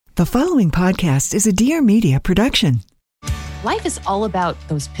The following podcast is a Dear Media production. Life is all about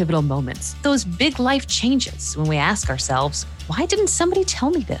those pivotal moments, those big life changes when we ask ourselves, why didn't somebody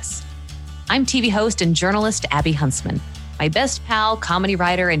tell me this? I'm TV host and journalist Abby Huntsman. My best pal, comedy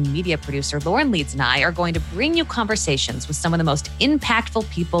writer, and media producer Lauren Leeds and I are going to bring you conversations with some of the most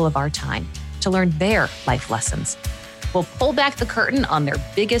impactful people of our time to learn their life lessons. We'll pull back the curtain on their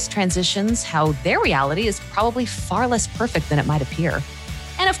biggest transitions, how their reality is probably far less perfect than it might appear.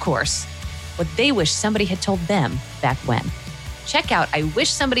 And of course, what they wish somebody had told them back when. Check out I Wish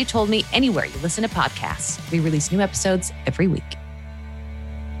Somebody Told Me anywhere you listen to podcasts. We release new episodes every week.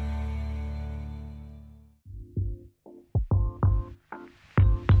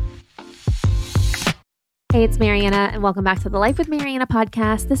 Hey, it's Mariana, and welcome back to the Life with Mariana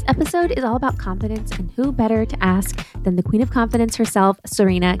podcast. This episode is all about confidence, and who better to ask than the queen of confidence herself,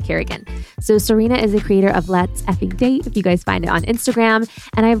 Serena Kerrigan. So Serena is the creator of Let's Effing Date, if you guys find it on Instagram,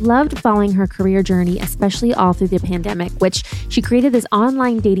 and I've loved following her career journey, especially all through the pandemic, which she created this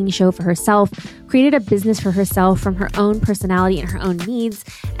online dating show for herself, created a business for herself from her own personality and her own needs,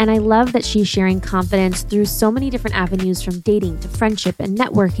 and I love that she's sharing confidence through so many different avenues, from dating to friendship and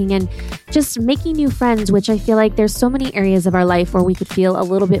networking and just making new friends, which I feel like there's so many areas of our life where we could feel a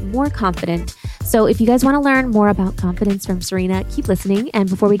little bit more confident. So if you guys want to learn more about confidence from Serena, keep listening. And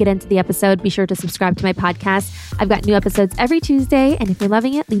before we get into the episode, be sure to subscribe to my podcast. I've got new episodes every Tuesday. And if you're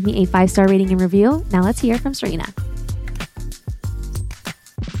loving it, leave me a 5-star rating and review. Now let's hear from Serena.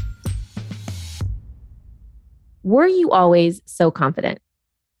 Were you always so confident?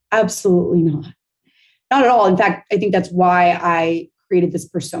 Absolutely not. Not at all. In fact, I think that's why I created this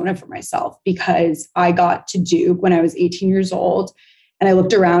persona for myself, because I got to Duke when I was 18 years old, and I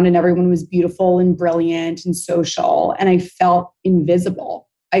looked around and everyone was beautiful and brilliant and social, and I felt invisible.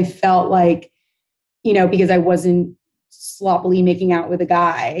 I felt like, because I wasn't sloppily making out with a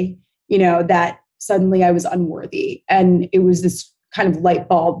guy, that suddenly I was unworthy. And it was this kind of light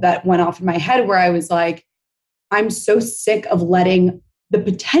bulb that went off in my head where I was like, I'm so sick of letting the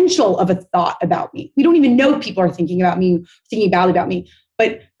potential of a thought about me. We don't even know if people are thinking about me, thinking badly about me.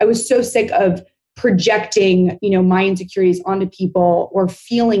 But I was so sick of projecting, my insecurities onto people or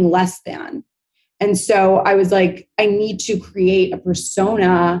feeling less than. And so I was like, I need to create a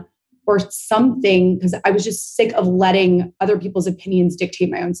persona or something, because I was just sick of letting other people's opinions dictate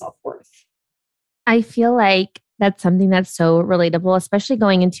my own self-worth. I feel like that's something that's so relatable, especially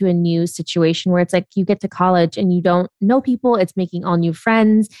going into a new situation where it's like you get to college and you don't know people. It's making all new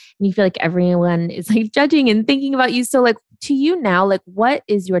friends and you feel like everyone is like judging and thinking about you. So like, to you now, like, what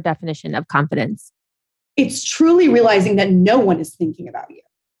is your definition of confidence? It's truly realizing that no one is thinking about you.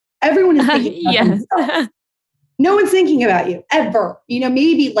 Everyone is thinking about themselves. No one's thinking about you ever,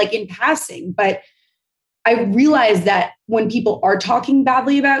 maybe like in passing. But I realized that when people are talking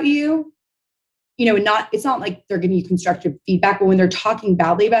badly about you, it's not like they're giving you constructive feedback, but when they're talking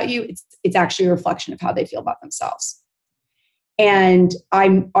badly about you, it's actually a reflection of how they feel about themselves. And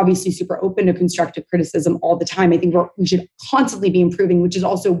I'm obviously super open to constructive criticism all the time. I think we should constantly be improving, which is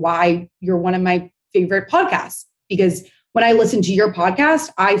also why you're one of my favorite podcasts, because when I listen to your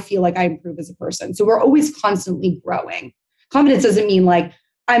podcast, I feel like I improve as a person. So we're always constantly growing. Confidence doesn't mean like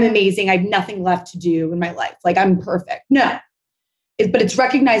I'm amazing, I have nothing left to do in my life, like I'm perfect. No. But it's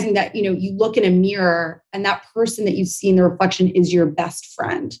recognizing that, you look in a mirror and that person that you see in the reflection is your best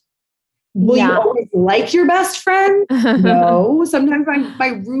friend. Will you always like your best friend? No. Sometimes my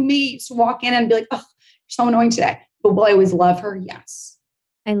roommate used to walk in and be like, oh, you're so annoying today. But will I always love her? Yes.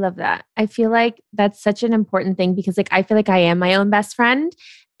 I love that. I feel like that's such an important thing, because like, I feel like I am my own best friend.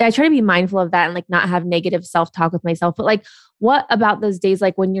 I try to be mindful of that and like not have negative self-talk with myself. But like, what about those days,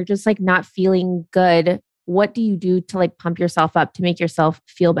 like when you're just like not feeling good? What do you do to like pump yourself up to make yourself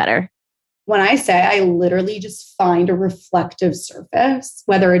feel better? When I say, I literally just find a reflective surface,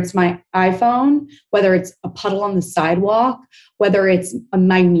 whether it's my iPhone, whether it's a puddle on the sidewalk, whether it's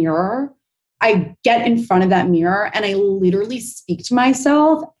my mirror, I get in front of that mirror and I literally speak to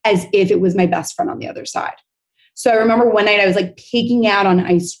myself as if it was my best friend on the other side. So I remember one night I was like pigging out on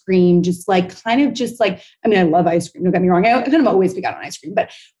ice cream, I love ice cream, don't get me wrong. I kind of always pig out on ice cream,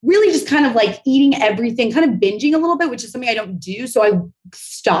 but really just kind of like eating everything, kind of binging a little bit, which is something I don't do. So I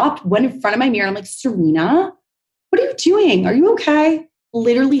stopped, went in front of my mirror. And I'm like, Serena, what are you doing? Are you okay?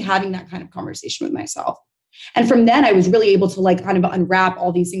 Literally having that kind of conversation with myself. And from then I was really able to like kind of unwrap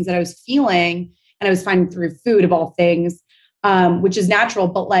all these things that I was feeling, and I was finding through food of all things, which is natural,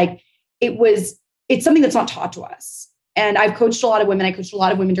 but like it's something that's not taught to us. And I've coached a lot of women. I coached a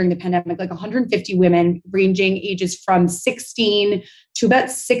lot of women during the pandemic, like 150 women ranging ages from 16 to about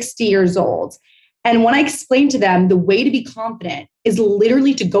 60 years old. And when I explained to them, the way to be confident is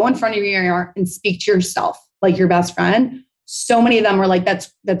literally to go in front of your mirror and speak to yourself like your best friend. So many of them were like,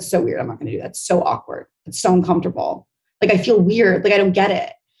 that's so weird. I'm not going to do that. It's so awkward. It's so uncomfortable. Like, I feel weird. Like, I don't get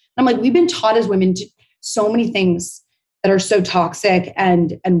it. And I'm like, we've been taught as women to so many things that are so toxic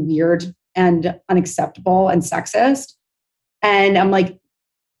and weird and unacceptable and sexist. And I'm like,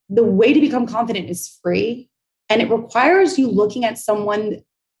 the way to become confident is free. And it requires you looking at someone,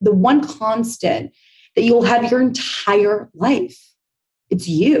 the one constant that you'll have your entire life. It's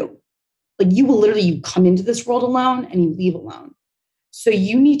you. Like, you will literally, you come into this world alone and you leave alone. So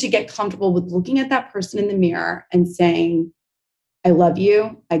you need to get comfortable with looking at that person in the mirror and saying, I love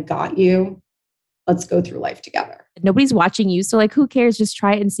you. I got you. Let's go through life together. Nobody's watching you. So like, who cares? Just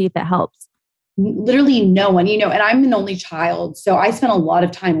try it and see if it helps. Literally no one, and I'm an only child. So I spent a lot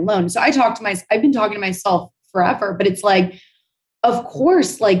of time alone. So I've been talking to myself forever, but it's like, of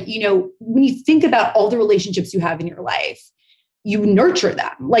course, like, when you think about all the relationships you have in your life, you nurture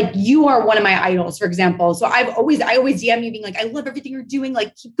them. Like, you are one of my idols, for example. So I always DM you being like, I love everything you're doing.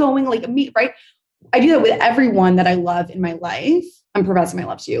 Like, keep going. Like, me, right? I do that with everyone that I love in my life. I'm professing my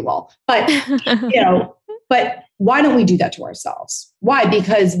love to you, lol. But, but why don't we do that to ourselves? Why?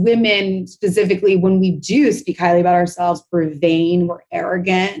 Because women specifically, when we do speak highly about ourselves, we're vain, we're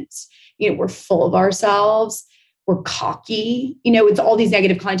arrogant, we're full of ourselves, we're cocky, it's all these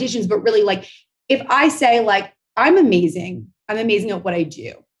negative connotations. But really, like, if I say like, I'm amazing at what I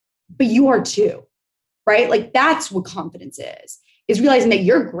do, but you are too, right? Like, that's what confidence is realizing that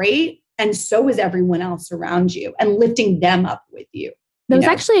you're great. And so is everyone else around you, and lifting them up with you. There was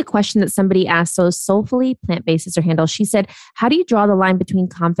actually a question that somebody asked. So Soulfully Plant-Based is her handle. She said, how do you draw the line between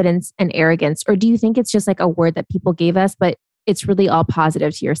confidence and arrogance? Or do you think it's just like a word that people gave us, but it's really all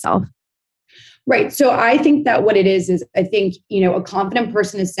positive to yourself? Right. So I think that what it is I think, a confident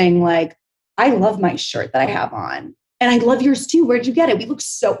person is saying like, I love my shirt that I have on, and I love yours too. Where'd you get it?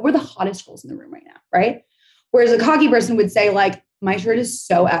 We're the hottest girls in the room right now. Right. Whereas a cocky person would say like, my shirt is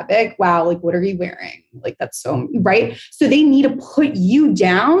so epic. Wow. Like, what are you wearing? Like, that's so, right. So they need to put you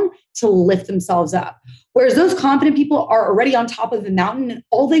down to lift themselves up. Whereas those confident people are already on top of the mountain, and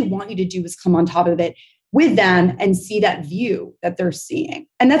all they want you to do is come on top of it with them and see that view that they're seeing.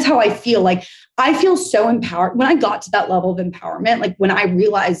 And that's how I feel. Like, I feel so empowered when I got to that level of empowerment. Like, when I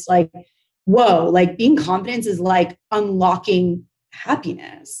realized like, whoa, like, being confident is like unlocking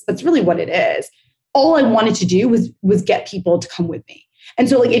happiness. That's really what it is. All I wanted to do was get people to come with me. And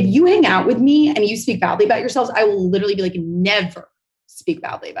so like, if you hang out with me and you speak badly about yourselves, I will literally be like, never speak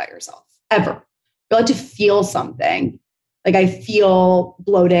badly about yourself, ever. You're allowed to feel something. Like, I feel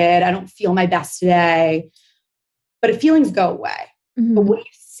bloated. I don't feel my best today, but if feelings go away. Mm-hmm. But when you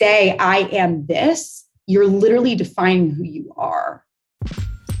say, I am this, you're literally defining who you are.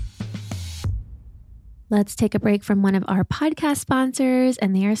 Let's take a break from one of our podcast sponsors,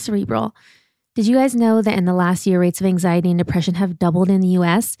 and they are Cerebral. Did you guys know that in the last year, rates of anxiety and depression have doubled in the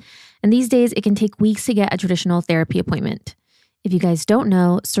US? And these days, it can take weeks to get a traditional therapy appointment. If you guys don't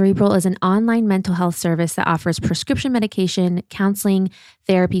know, Cerebral is an online mental health service that offers prescription medication, counseling,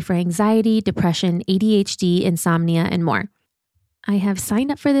 therapy for anxiety, depression, ADHD, insomnia, and more. I have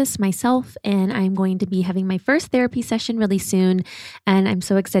signed up for this myself, and I'm going to be having my first therapy session really soon. And I'm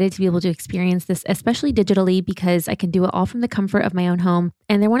so excited to be able to experience this, especially digitally, because I can do it all from the comfort of my own home.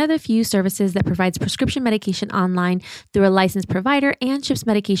 And they're one of the few services that provides prescription medication online through a licensed provider and ships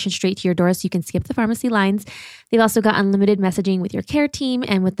medication straight to your door, so you can skip the pharmacy lines. They've also got unlimited messaging with your care team,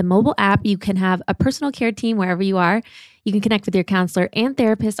 and with the mobile app, you can have a personal care team wherever you are. You can connect with your counselor and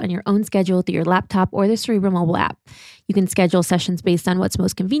therapist on your own schedule through your laptop or the Cerebral mobile app. You can schedule sessions based on what's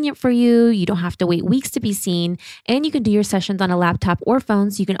most convenient for you. You don't have to wait weeks to be seen, and you can do your sessions on a laptop or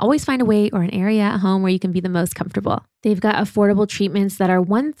phone, so you can always find a way or an area at home where you can be the most comfortable. They've got affordable treatments that are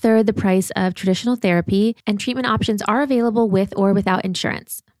 1/3 the price of traditional therapy, and treatment options are available with or without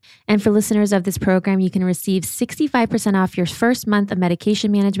insurance. And for listeners of this program, you can receive 65% off your first month of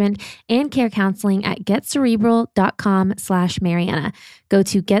medication management and care counseling at getcerebral.com/Mariana. Go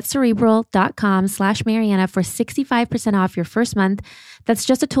to getcerebral.com/Mariana for 65% off your first month. That's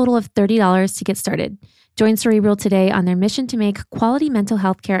just a total of $30 to get started. Join Cerebral today on their mission to make quality mental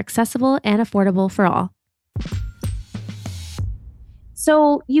health care accessible and affordable for all.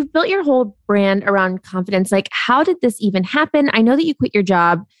 So you've built your whole brand around confidence. Like, how did this even happen? I know that you quit your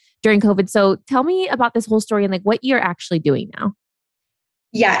job during COVID. So tell me about this whole story and like what you're actually doing now.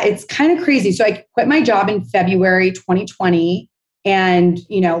 Yeah, it's kind of crazy. So I quit my job in February 2020, and,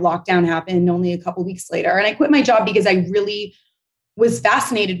 lockdown happened only a couple of weeks later. And I quit my job because I really was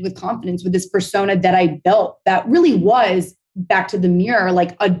fascinated with confidence, with this persona that I built that really was, back to the mirror,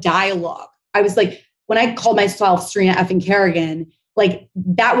 like a dialogue I was like, when I called myself Serena effing Kerrigan, like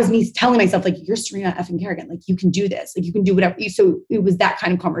that was me telling myself, like, you're Serena effing Kerrigan. Like you can do this. Like you can do whatever. So it was that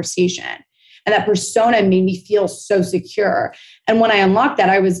kind of conversation. And that persona made me feel so secure. And when I unlocked that,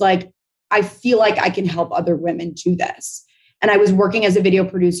 I was like, I feel like I can help other women do this. And I was working as a video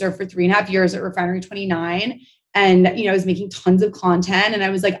producer for 3.5 years at Refinery 29. And, I was making tons of content. And I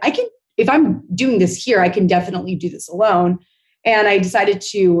was like, if I'm doing this here, I can definitely do this alone. And I decided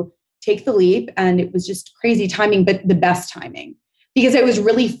to take the leap. And it was just crazy timing, but the best timing, because I was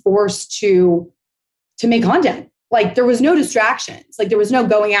really forced to make content. Like there was no distractions. Like there was no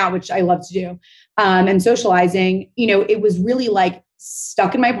going out, which I love to do, and socializing. It was really like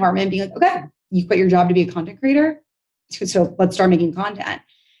stuck in my apartment being like, okay, you quit your job to be a content creator. So let's start making content.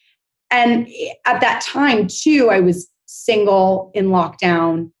 And at that time too, I was single, in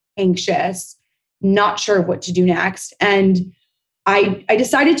lockdown, anxious, not sure what to do next. And I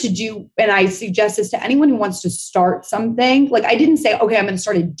decided to do, and I suggest this to anyone who wants to start something. Like I didn't say, okay, I'm going to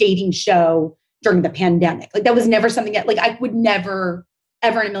start a dating show during the pandemic. Like that was never something that, like, I would never,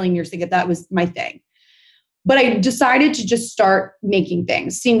 ever in a million years think that was my thing. But I decided to just start making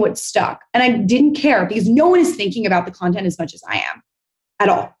things, seeing what stuck. And I didn't care because no one is thinking about the content as much as I am at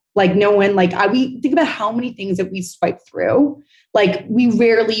all. Like no one, we think about how many things that we swipe through. Like we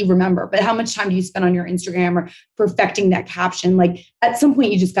rarely remember, but how much time do you spend on your Instagram or perfecting that caption? Like at some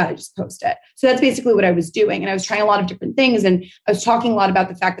point you just got to just post it. So that's basically what I was doing. And I was trying a lot of different things. And I was talking a lot about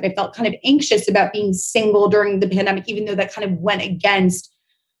the fact that I felt kind of anxious about being single during the pandemic, even though that kind of went against,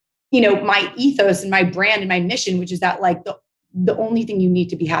 my ethos and my brand and my mission, which is that like the only thing you need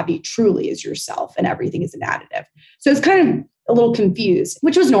to be happy truly is yourself and everything is an additive. So it's kind of a little confused,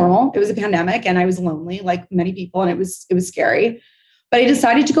 which was normal. It was a pandemic and I was lonely like many people and it was scary. But I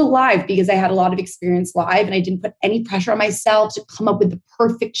decided to go live because I had a lot of experience live and I didn't put any pressure on myself to come up with the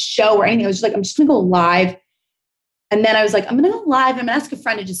perfect show or anything. I was just like, I'm just going to go live. And then I was like, I'm going to go live. I'm going to ask a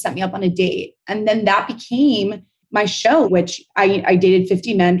friend to just set me up on a date. And then that became my show, which I dated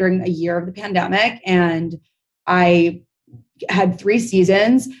 50 men during a year of the pandemic. And I had 3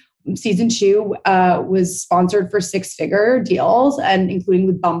 seasons. Season 2 was sponsored for 6-figure deals, and including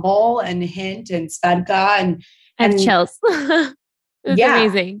with Bumble and Hint and Svedka and chills. It's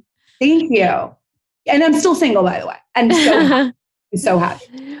amazing. Thank you. And I'm still single, by the way. And so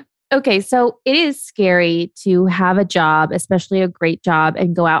happy. Okay, so it is scary to have a job, especially a great job,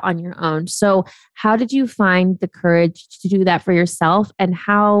 and go out on your own. So how did you find the courage to do that for yourself? And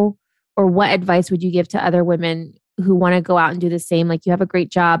how, or what advice would you give to other women who want to go out and do the same? Like you have a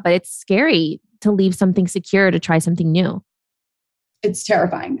great job, but it's scary to leave something secure to try something new. It's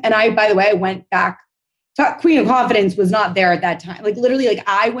terrifying. And by the way, I went back. Queen of Confidence was not there at that time. Like literally, like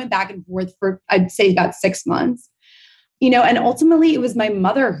I went back and forth for, I'd say about 6 months, and ultimately it was my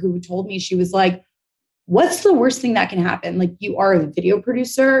mother who told me, she was like, what's the worst thing that can happen? Like you are a video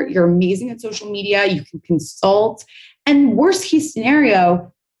producer, you're amazing at social media, you can consult, and worst case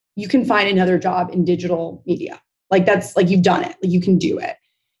scenario, you can find another job in digital media. Like that's like, you've done it, like you can do it.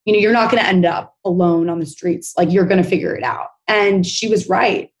 You're not going to end up alone on the streets. Like you're going to figure it out. And she was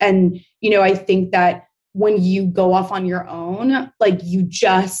right. And, I think that when you go off on your own, like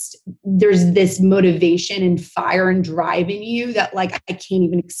there's this motivation and fire and drive in you that like, I can't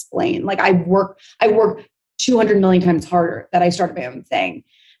even explain. Like I work 200 million times harder that I started my own thing.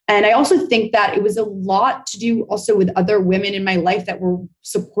 And I also think that it was a lot to do also with other women in my life that were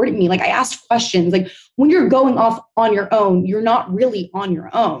supporting me. Like I asked questions, like when you're going off on your own, you're not really on your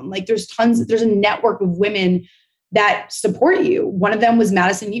own. Like there's a network of women that support you. One of them was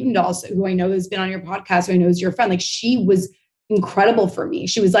Madison Newton-Dawes, who I know has been on your podcast, who I know is your friend. Like she was incredible for me.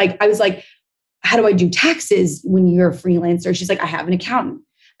 She was like, I was like, how do I do taxes when you're a freelancer? She's like, I have an accountant.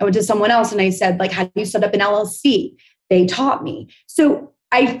 I went to someone else and I said, like, how do you set up an LLC? They taught me. So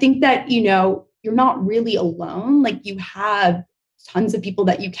I think that, you're not really alone. Like you have tons of people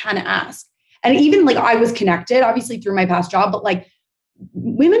that you can ask. And even like I was connected, obviously through my past job, but like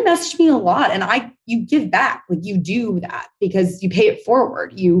women message me a lot and you give back, like you do that because you pay it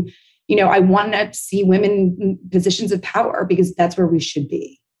forward. I want to see women in positions of power because that's where we should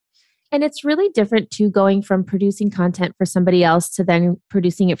be. And it's really different too, going from producing content for somebody else to then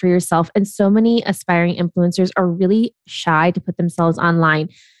producing it for yourself. And so many aspiring influencers are really shy to put themselves online.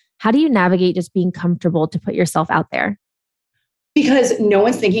 How do you navigate just being comfortable to put yourself out there? Because no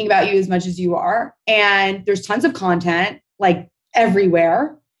one's thinking about you as much as you are. And there's tons of content like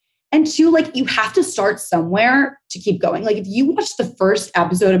everywhere. And 2, like you have to start somewhere to keep going. Like if you watch the first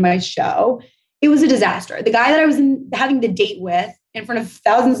episode of my show, it was a disaster. The guy that I was having the date with in front of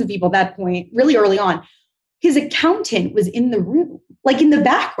thousands of people at that point, really early on, his accountant was in the room. like in the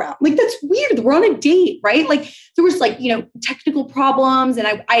background. Like, that's weird. We're on a date, right? Like there was like, technical problems and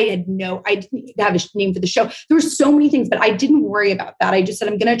I didn't have a name for the show. There were so many things, but I didn't worry about that. I just said,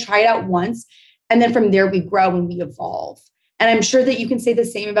 I'm going to try it out once. And then from there we grow and we evolve. And I'm sure that you can say the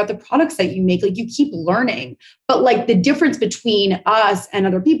same about the products that you make. Like, you keep learning, but like the difference between us and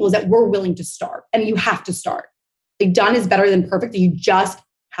other people is that we're willing to start, and you have to start. Like, done is better than perfect. You just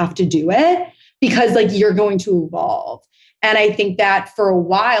have to do it because like you're going to evolve. And I think that for a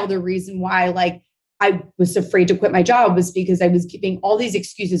while, the reason why like I was afraid to quit my job was because I was giving all these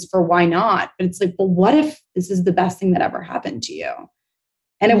excuses for why not. But it's like, well, what if this is the best thing that ever happened to you?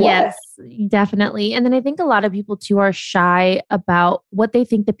 And it yes, definitely. And then I think a lot of people too are shy about what they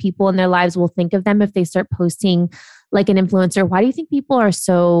think the people in their lives will think of them if they start posting like an influencer. Why do you think people are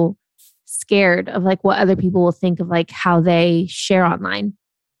so scared of like what other people will think of like how they share online?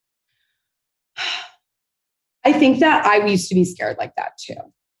 I think that I used to be scared like that too.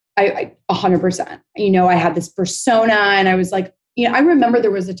 I 100%. I had this persona and I was like, I remember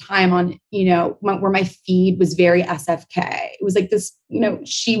there was a time on, where my feed was very SFK. It was like this,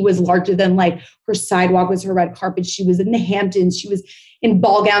 she was larger than like her sidewalk was her red carpet. She was in the Hamptons. She was in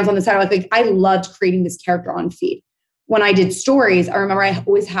ball gowns on the sidewalk. Like, I loved creating this character on feed. When I did stories, I remember I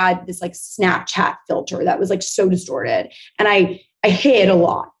always had this like Snapchat filter that was like so distorted. And I hid a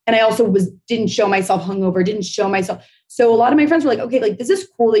lot. And I also didn't show myself hungover, didn't show myself. So a lot of my friends were like, okay, like, this is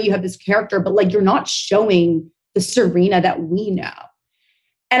cool that you have this character, but like, you're not showing the Serena that we know.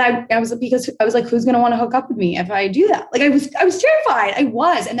 And I was like, who's going to want to hook up with me if I do that? Like, I was terrified. I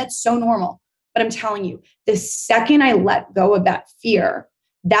was, and that's so normal. But I'm telling you, the second I let go of that fear,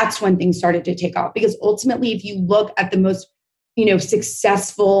 that's when things started to take off. Because ultimately, if you look at the most,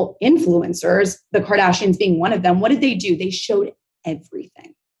 successful influencers, the Kardashians being one of them, what did they do? They showed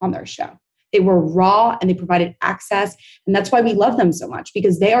everything on their show. They were raw and they provided access. And that's why we love them so much,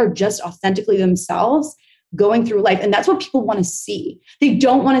 because they are just authentically themselves going through life. And that's what people want to see. They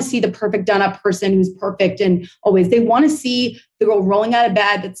don't want to see the perfect done up person who's perfect and always, they want to see the girl rolling out of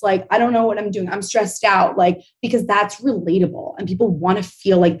bed that's like, I don't know what I'm doing. I'm stressed out. Like, because that's relatable and people want to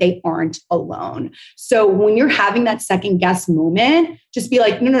feel like they aren't alone. So when you're having that second guess moment, just be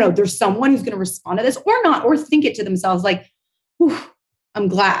like, no, there's someone who's going to respond to this or not, or think it to themselves like, I'm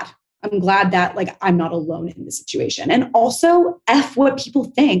glad that like I'm not alone in this situation. And also F what people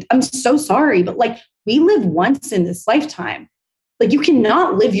think. I'm so sorry, but like, we live once in this lifetime. Like, you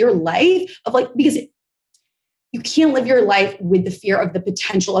cannot live your life of like, because you can't live your life with the fear of the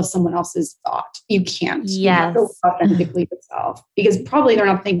potential of someone else's thought. You can't. Yes. You have to authentically yourself, because probably they're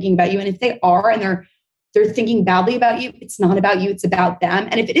not thinking about you. And if they are, and they're thinking badly about you, it's not about you, it's about them.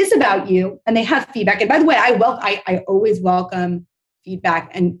 And if it is about you and they have feedback, and by the way, I always welcome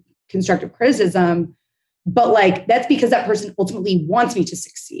feedback and constructive criticism, but like, that's because that person ultimately wants me to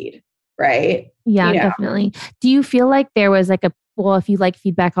succeed. Right. Yeah, definitely. Do you feel like there was like if you like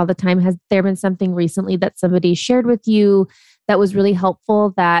feedback all the time, has there been something recently that somebody shared with you that was really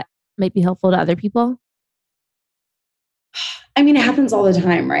helpful that might be helpful to other people? I mean, it happens all the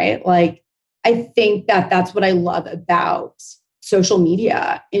time, right? Like, I think that that's what I love about social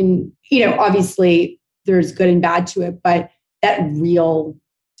media. And, obviously there's good and bad to it, but that real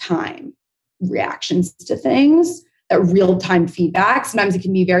time reactions to things, that real-time feedback. Sometimes it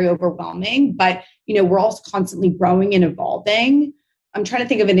can be very overwhelming, but we're also constantly growing and evolving. I'm trying to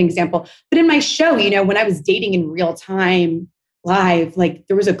think of an example, but in my show, when I was dating in real time live, like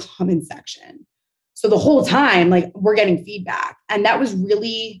there was a comment section. So the whole time, like we're getting feedback. And that was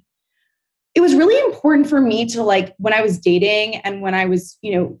it was really important for me to like, when I was dating and when I was,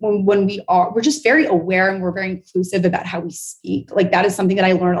 when we're just very aware and we're very inclusive about how we speak. Like, that is something that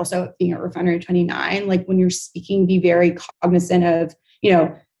I learned also being at Refinery 29. Like, when you're speaking, be very cognizant of,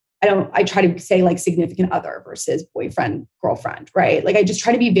 I try to say like significant other versus boyfriend, girlfriend, right? Like, I just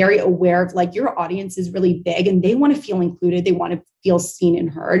try to be very aware of like, your audience is really big and they want to feel included. They want to feel seen and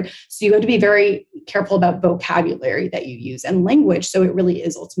heard. So you have to be very careful about vocabulary that you use and language. So it really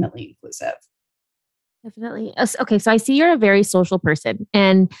is ultimately inclusive. Definitely. Okay. So I see you're a very social person,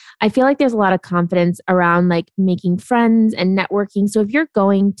 and I feel like there's a lot of confidence around like making friends and networking. So if you're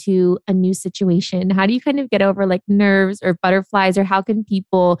going to a new situation, how do you kind of get over like nerves or butterflies, or how can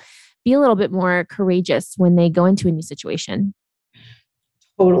people be a little bit more courageous when they go into a new situation?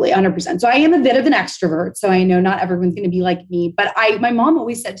 Totally, 100%. So I am a bit of an extrovert. So I know not everyone's going to be like me, but my mom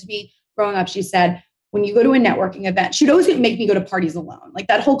always said to me growing up, she said, when you go to a networking event, she'd always make me go to parties alone. Like,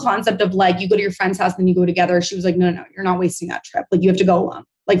 that whole concept of like, you go to your friend's house and then you go together. She was like, no, you're not wasting that trip. Like, you have to go alone.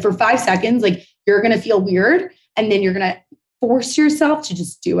 Like, for 5 seconds, like you're going to feel weird. And then you're going to force yourself to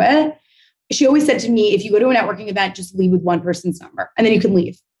just do it. she always said to me, if you go to a networking event, just leave with one person's number and then you can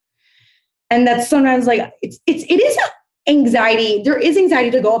leave. And that's sometimes like, it is anxiety. There is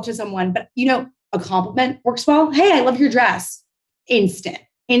anxiety to go up to someone, but a compliment works well. Hey, I love your dress. Instant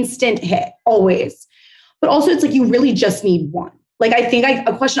hit, always. But also it's like, you really just need one. Like, I think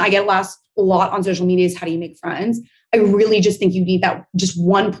a question I get asked a lot on social media is, how do you make friends? I really just think you need that just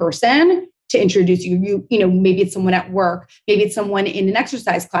one person to introduce you. Maybe it's someone at work, maybe it's someone in an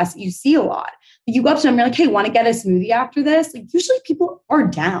exercise class that you see a lot. You go up to them, you're like, hey, want to get a smoothie after this? Like, usually people are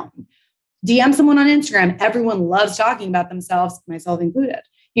down. DM someone on Instagram. Everyone loves talking about themselves, myself included.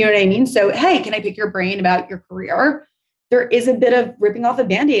 You know what I mean? So, hey, can I pick your brain about your career? There is a bit of ripping off a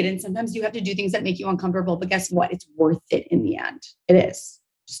Band-Aid, and sometimes you have to do things that make you uncomfortable, but guess what? It's worth it in the end. It is.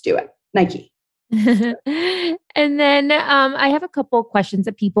 Just do it. Nike. And then I have a couple questions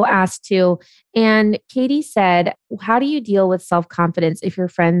that people ask too. And Katie said, how do you deal with self-confidence if your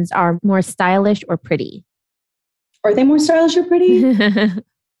friends are more stylish or pretty? Are they more stylish or pretty?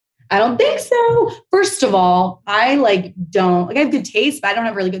 I don't think so. First of all, I have good taste, but I don't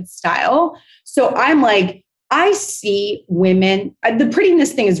have really good style. So I'm like, I see women, the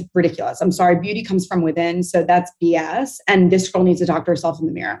prettiness thing is ridiculous. I'm sorry. Beauty comes from within. So that's BS. And this girl needs to talk to herself in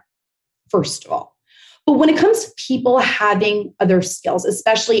the mirror, first of all. But when it comes to people having other skills,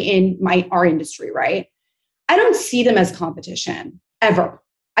 especially in our industry, right? I don't see them as competition ever.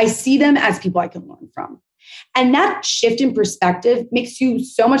 I see them as people I can learn from. And that shift in perspective makes you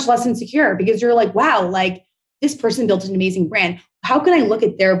so much less insecure, because you're like, wow, like this person built an amazing brand. How can I look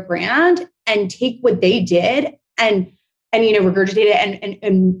at their brand and take what they did and regurgitate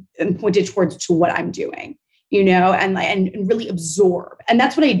it and point it to what I'm doing, and really absorb. And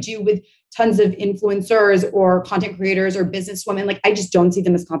that's what I do with tons of influencers or content creators or businesswomen. Like, I just don't see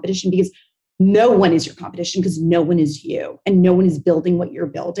them as competition, because no one is your competition, because no one is you, and no one is building what you're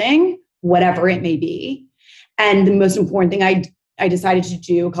building, whatever it may be. And the most important thing I decided to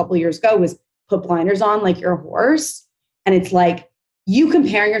do a couple of years ago was put blinders on like you're a horse. And it's like, you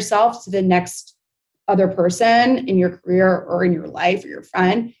comparing yourself to the next other person in your career or in your life or your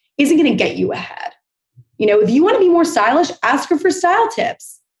friend isn't going to get you ahead. If you want to be more stylish, ask her for style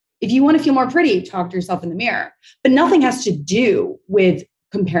tips. If you want to feel more pretty, talk to yourself in the mirror. But nothing has to do with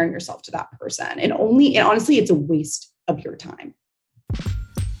comparing yourself to that person. And honestly, it's a waste of your time.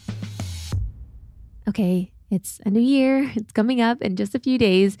 Okay. It's a new year. It's coming up in just a few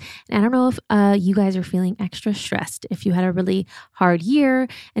days. And I don't know if you guys are feeling extra stressed. If you had a really hard year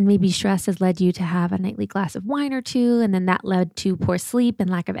and maybe stress has led you to have a nightly glass of wine or two, and then that led to poor sleep and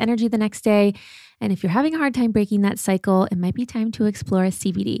lack of energy the next day. And if you're having a hard time breaking that cycle, it might be time to explore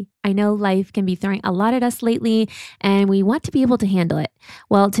CBD. I know life can be throwing a lot at us lately, and we want to be able to handle it.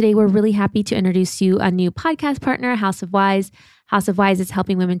 Well, today we're really happy to introduce you a new podcast partner, House of Wise. House of Wise is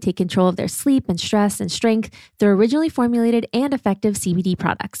helping women take control of their sleep and stress and strength through originally formulated and effective CBD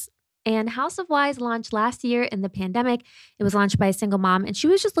products. And House of Wise launched last year in the pandemic. It was launched by a single mom, and she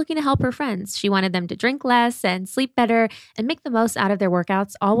was just looking to help her friends. She wanted them to drink less and sleep better and make the most out of their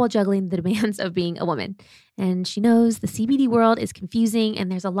workouts, all while juggling the demands of being a woman. And she knows the CBD world is confusing,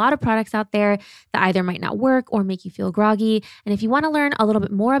 and there's a lot of products out there that either might not work or make you feel groggy. And if you want to learn a little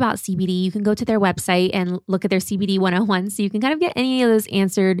bit more about CBD, you can go to their website and look at their CBD 101, so you can kind of get any of those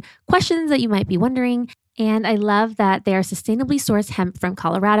answered questions that you might be wondering. And I love that they are sustainably sourced hemp from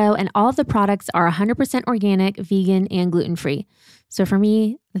Colorado, and all of the products are 100% organic, vegan, and gluten-free. So for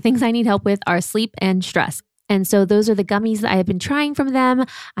me, the things I need help with are sleep and stress. And so those are the gummies that I have been trying from them.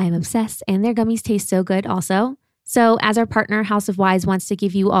 I am obsessed, and their gummies taste so good also. So as our partner, House of Wise wants to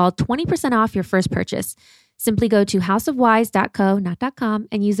give you all 20% off your first purchase. Simply go to houseofwise.co, not .com,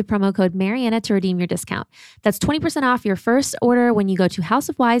 and use the promo code Mariana to redeem your discount. That's 20% off your first order when you go to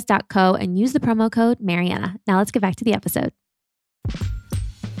houseofwise.co and use the promo code Mariana. Now let's get back to the episode.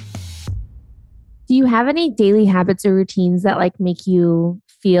 Do you have any daily habits or routines that make you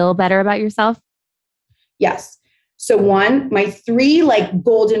feel better about yourself? Yes. So one, my 3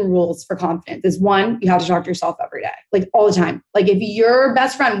 golden rules for confidence is 1, you have to talk to yourself every day, all the time. If your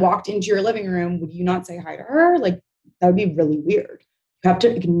best friend walked into your living room, would you not say hi to her? That would be really weird. You have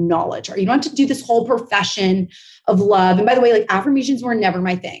to acknowledge her. You don't have to do this whole profession of love. And by the way, affirmations were never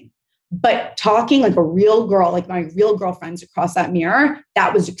my thing, but talking like a real girl, like my real girlfriends across that mirror,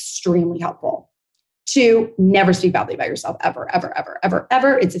 that was extremely helpful. 2, never speak badly about yourself ever, ever, ever, ever,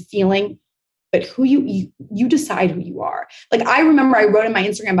 ever. It's a feeling. But who you decide who you are. I remember I wrote in my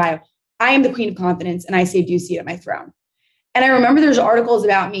Instagram bio, I am the queen of confidence and I saved you a seat at my throne. And I remember there's articles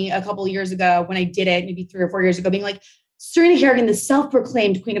about me a couple of years ago when I did it, maybe 3 or 4 years ago, being like, Serena Kerrigan, the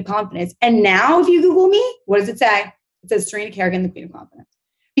self-proclaimed queen of confidence. And now if you Google me, what does it say? It says Serena Kerrigan, the queen of confidence.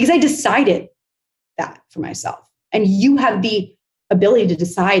 because I decided that for myself. And you have the ability to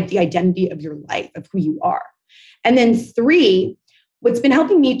decide the identity of your life, of who you are. And then 3, what's been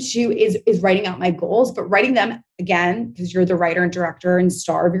helping me too is writing out my goals, but writing them again, because you're the writer and director and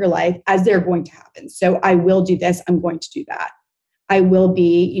star of your life, as they're going to happen. So I will do this. I'm going to do that. I will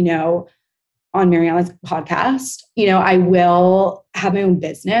be, on Mariana's podcast. I will have my own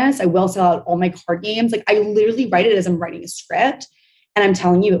business. I will sell out all my card games. Like I literally write it as I'm writing a script, and I'm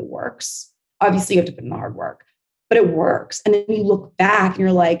telling you it works. Obviously, you have to put in the hard work, but it works. And then you look back and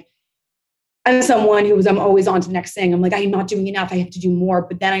you're like, I'm someone I'm always on to the next thing. I'm like, I'm not doing enough. I have to do more.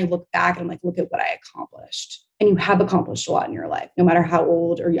 But then I look back and I'm like, look at what I accomplished. And you have accomplished a lot in your life, no matter how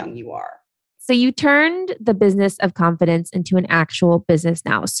old or young you are. So you turned the business of confidence into an actual business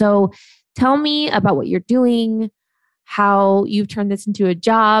now. So tell me about what you're doing, how you've turned this into a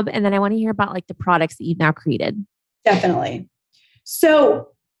job. And then I want to hear about like the products that you've now created. Definitely. So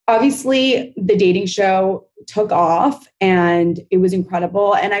obviously the dating show took off and it was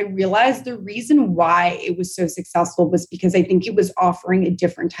incredible. And I realized the reason why it was so successful was because I think it was offering a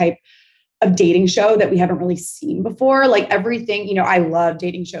different type of dating show that we haven't really seen before. Like everything, I love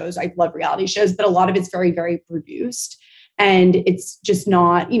dating shows. I love reality shows, but a lot of it's very, very produced. And it's just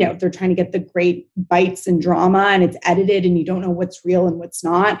not, they're trying to get the great bites and drama and it's edited and you don't know what's real and what's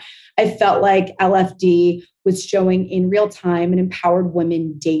not. I felt like LFD was showing in real time an empowered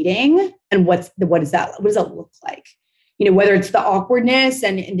women dating. And what does that look like? Whether it's the awkwardness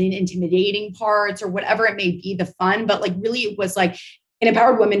and the intimidating parts or whatever it may be, the fun, but like really it was like an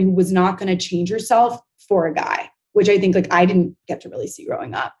empowered woman who was not going to change herself for a guy, which I think like I didn't get to really see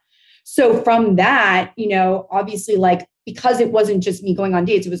growing up. So from that, obviously like, because it wasn't just me going on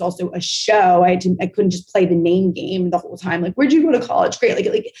dates, it was also a show. I couldn't just play the name game the whole time. Like, where'd you go to college? Great.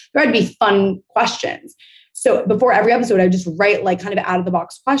 Like there had to be fun questions. So before every episode, I would just write like kind of out of the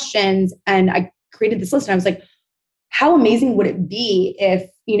box questions. And I created this list and I was like, how amazing would it be if,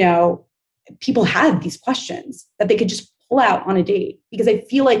 people had these questions that they could just pull out on a date? Because I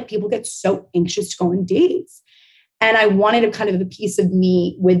feel like people get so anxious to go on dates. And I wanted a kind of a piece of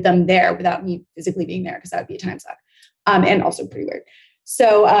me with them there without me physically being there, because that would be a time suck. And also pretty weird.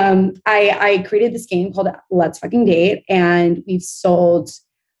 So I created this game called Let's Fucking Date, and we've sold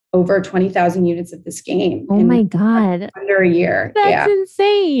over 20,000 units of this game. Oh my God. Under a year. That's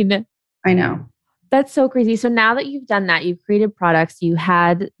insane. I know. That's so crazy. So now that you've done that, you've created products, you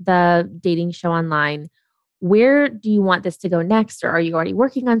had the dating show online, where do you want this to go next? Or are you already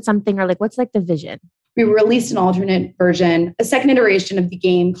working on something? Or like, what's like the vision? We released an alternate version, a second iteration of the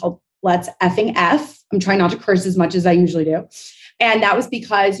game called Let's Effing F. I'm trying not to curse as much as I usually do. And that was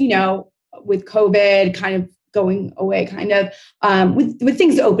because, with COVID kind of going away, with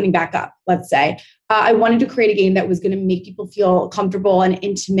things opening back up, let's say, I wanted to create a game that was going to make people feel comfortable and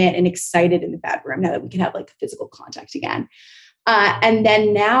intimate and excited in the bedroom now that we can have like physical contact again. And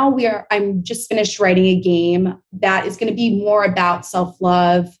then now I'm just finished writing a game that is going to be more about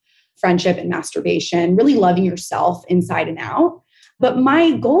self-love, friendship, and masturbation, really loving yourself inside and out. But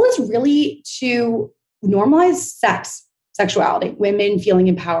my goal is really to normalize sexuality, women feeling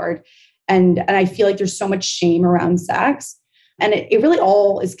empowered. And I feel like there's so much shame around sex. And it really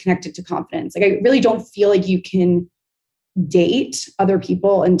all is connected to confidence. Like I really don't feel like you can date other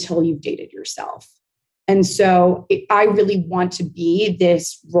people until you've dated yourself. And so I really want to be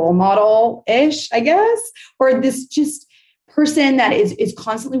this role model-ish, I guess, or this just person that is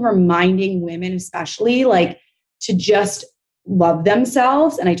constantly reminding women, especially like to just love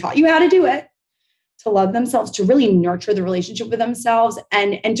themselves. And I taught you how to do it, to love themselves, to really nurture the relationship with themselves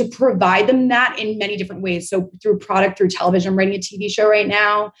and to provide them that in many different ways. So through product, through television, I'm writing a TV show right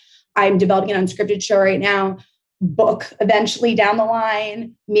now. I'm developing an unscripted show right now, book eventually down the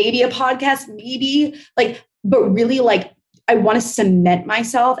line, maybe a podcast, but really like, I want to cement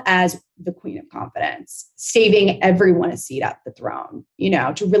myself as the queen of confidence, saving everyone a seat at the throne,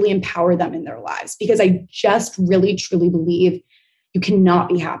 to really empower them in their lives. Because I just really, truly believe you cannot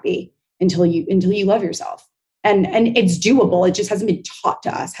be happy until you love yourself. And it's doable. It just hasn't been taught to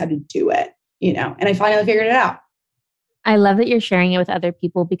us how to do it, and I finally figured it out. I love that you're sharing it with other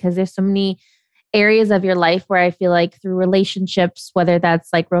people, because there's so many areas of your life where I feel like through relationships, whether that's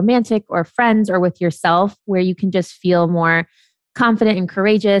like romantic or friends or with yourself, where you can just feel more confident and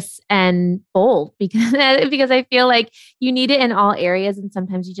courageous and bold, because I feel like you need it in all areas. And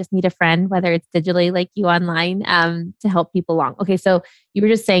sometimes you just need a friend, whether it's digitally like you online, to help people along. Okay. So you were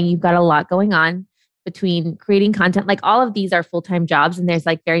just saying you've got a lot going on between creating content. Like all of these are full-time jobs, and there's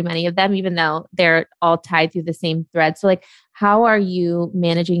like very many of them, even though they're all tied through the same thread. So like, how are you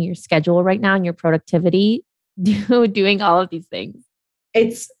managing your schedule right now and your productivity doing all of these things?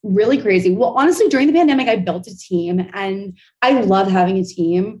 It's really crazy. Well, honestly, during the pandemic, I built a team and I love having a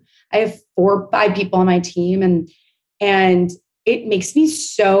team. I have 4 or 5 people on my team and it makes me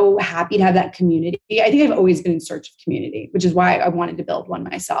so happy to have that community. I think I've always been in search of community, which is why I wanted to build one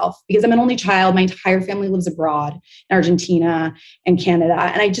myself because I'm an only child. My entire family lives abroad in Argentina and Canada.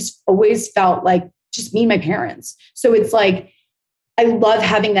 And I just always felt like just me and my parents. So it's like, I love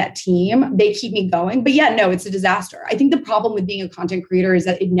having that team. They keep me going. But yeah, no, it's a disaster. I think the problem with being a content creator is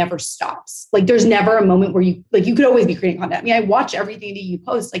that it never stops. Like there's never a moment where you could always be creating content. I mean, I watch everything that you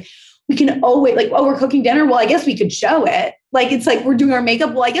post. Like we can always oh, we're cooking dinner. Well, I guess we could show it. Like, it's like we're doing our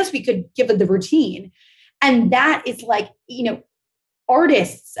makeup. Well, I guess we could give it the routine. And that is like,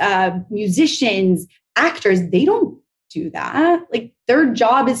 artists, musicians, actors, they don't do that. Like their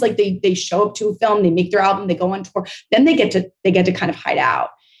job is like they show up to a film, they make their album, they go on tour, then they get to kind of hide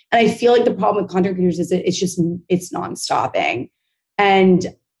out. And I feel like the problem with content creators is that it's non-stopping. And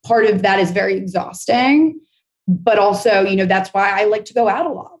part of that is very exhausting. But also, that's why I like to go out a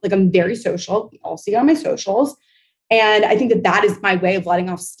lot. Like I'm very social. I'll see it on my socials. And I think that is my way of letting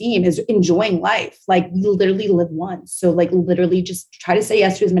off steam, is enjoying life. Like we literally live once. So like literally just try to say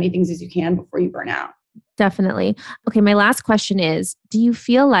yes to as many things as you can before you burn out. Definitely. Okay. My last question is, do you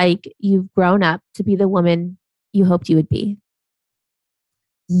feel like you've grown up to be the woman you hoped you would be?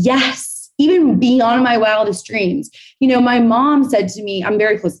 Yes. Even beyond my wildest dreams. My mom said to me, I'm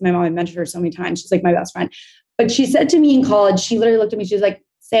very close to my mom. I mentioned her so many times. She's like my best friend. But she said to me in college, she literally looked at me. She was like,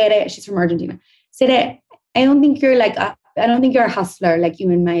 Serena, she's from Argentina. Serena, I don't think you're a hustler like you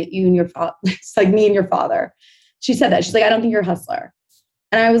and your father. It's like me and your father. She said that. She's like, I don't think you're a hustler.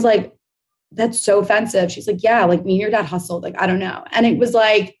 And I was like, that's so offensive. She's like, yeah, like me and your dad hustled. Like, I don't know. And it was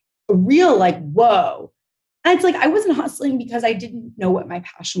like a real like, whoa. And it's like, I wasn't hustling because I didn't know what my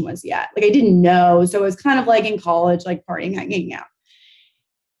passion was yet. Like I didn't know. So it was kind of like in college, like partying, hanging out.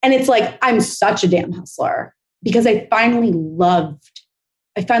 And it's like, I'm such a damn hustler because I finally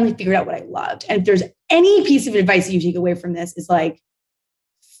figured out what I loved. And if there's any piece of advice that you take away from this is like,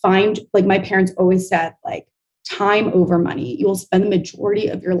 my parents always said, like, time over money. You will spend the majority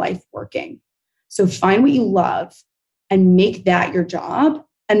of your life working. So find what you love and make that your job,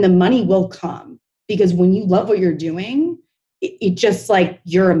 and the money will come. Because when you love what you're doing, it just like,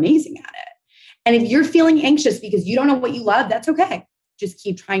 you're amazing at it. And if you're feeling anxious because you don't know what you love, that's okay. Just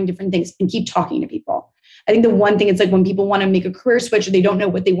keep trying different things and keep talking to people. I think the one thing, it's like when people want to make a career switch or they don't know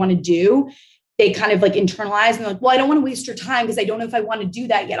what they want to do, they kind of like internalize and they're like, well, I don't want to waste your time because I don't know if I want to do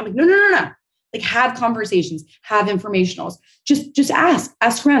that yet. I'm like, no. Like have conversations, have informationals, just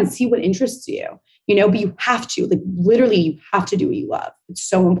ask around, see what interests you, but you have to, like, literally you have to do what you love. It's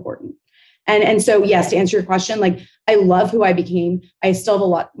so important. And so, yes, to answer your question, like, I love who I became. I still have a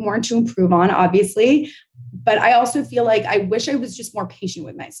lot more to improve on, obviously, but I also feel like I wish I was just more patient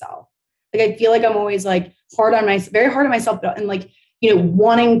with myself. Like, I feel like I'm always like very hard on myself and like,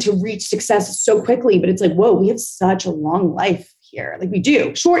 wanting to reach success so quickly, but it's like, whoa, we have such a long life here. Like we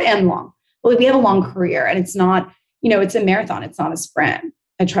do, short and long. But like we have a long career and it's not, it's a marathon. It's not a sprint.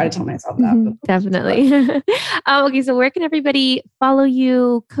 I try to tell myself that. Definitely. Okay. So where can everybody follow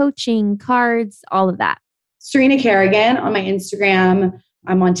you? Coaching, cards, all of that? Serena Kerrigan on my Instagram.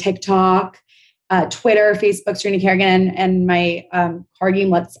 I'm on TikTok, Twitter, Facebook, Serena Kerrigan. And my card game,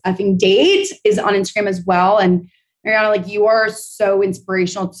 Let's Effing Date, is on Instagram as well. And Mariana, like, you are so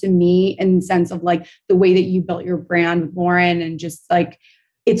inspirational to me in the sense of like the way that you built your brand with Lauren, and just like,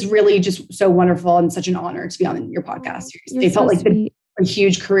 it's really just so wonderful and such an honor to be on your podcast. It felt like a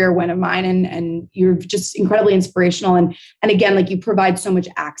huge career win of mine, and you're just incredibly inspirational. And again, like, you provide so much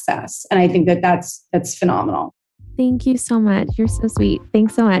access. And I think that's phenomenal. Thank you so much. You're so sweet.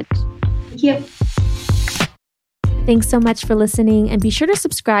 Thanks so much. Thank you. Thanks so much for listening, and be sure to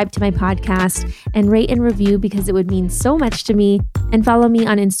subscribe to my podcast and rate and review because it would mean so much to me. And follow me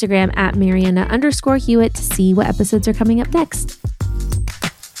on Instagram at Mariana_Hewitt to see what episodes are coming up next.